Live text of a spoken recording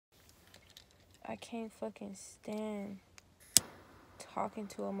I can't fucking stand talking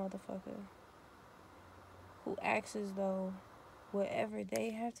to a motherfucker who acts as though whatever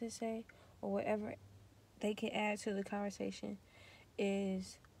they have to say or whatever they can add to the conversation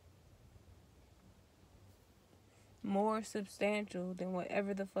is more substantial than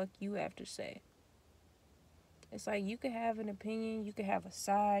whatever the fuck you have to say. It's like you could have an opinion, you could have a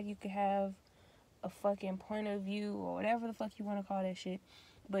side, you could have a fucking point of view or whatever the fuck you want to call that shit.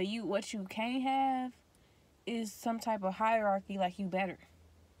 But what you can't have is some type of hierarchy like you better.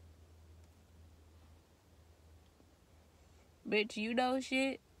 Bitch, you know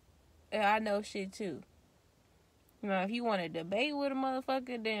shit, and I know shit too. You know, if you want to debate with a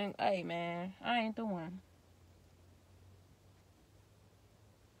motherfucker, then, hey, man, I ain't the one.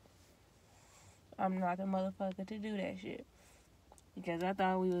 I'm not the motherfucker to do that shit. Because I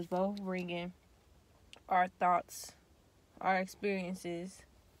thought we was both bringing our thoughts, our experiences,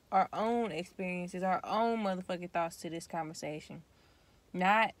 our own motherfucking thoughts to this conversation.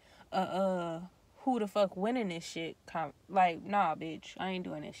 Not, who the fuck winning this shit? Like, nah, bitch, I ain't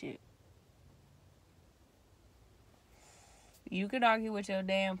doing that shit. You could argue with your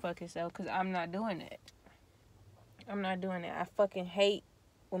damn fucking self, because I'm not doing that. I'm not doing that. I fucking hate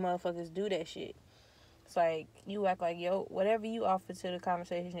when motherfuckers do that shit. It's like, you act like, yo, whatever you offer to the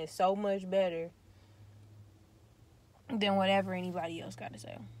conversation is so much better than whatever anybody else got to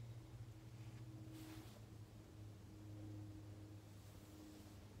say.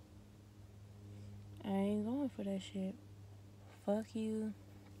 I ain't going for that shit. Fuck you.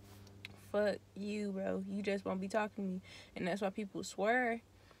 Fuck you, bro. You just won't be talking to me. And that's why people swear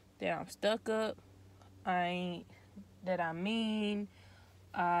that I'm stuck up. That I'm mean.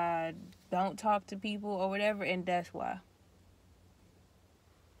 I don't talk to people or whatever. And that's why.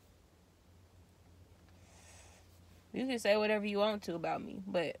 You can say whatever you want to about me.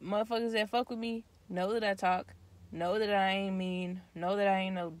 But motherfuckers that fuck with me know that I talk. Know that I ain't mean. Know that I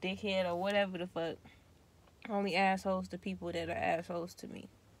ain't no dickhead or whatever the fuck. Only assholes to people that are assholes to me.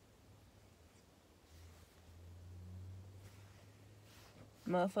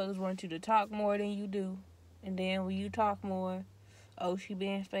 Motherfuckers want you to talk more than you do. And then when you talk more, oh, she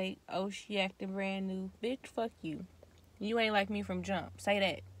being fake. Oh, she acting brand new. Bitch, fuck you. You ain't like me from jump. Say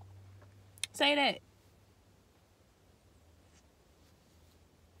that. Say that.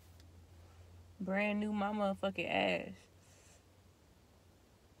 Brand new my motherfucking ass.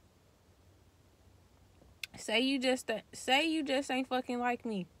 Say you just ain't fucking like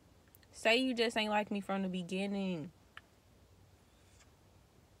me. Say you just ain't like me from the beginning.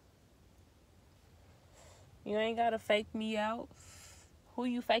 You ain't gotta fake me out. Who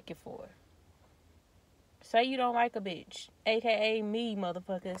you faking for? Say you don't like a bitch. AKA me,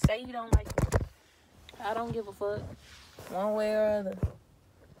 motherfucker. Say you don't like me. I don't give a fuck. One way or other.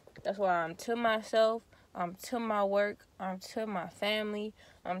 That's why I'm to myself. I'm to my work. I'm to my family.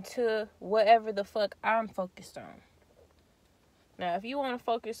 I'm to whatever the fuck I'm focused on. Now, if you want to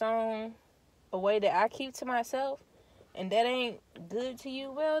focus on a way that I keep to myself and that ain't good to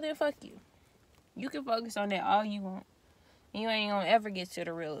you, well, then fuck you. You can focus on that all you want. You ain't gonna ever get to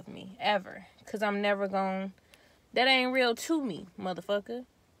the real of me. Ever. Because I'm never gonna... That ain't real to me, motherfucker.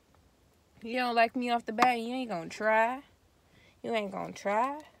 You don't like me off the bat, you ain't gonna try. You ain't gonna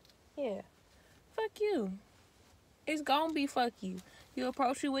try. Yeah. Fuck you. It's gonna be fuck you. You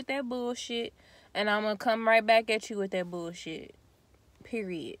approach me with that bullshit, and I'm gonna come right back at you with that bullshit.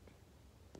 Period.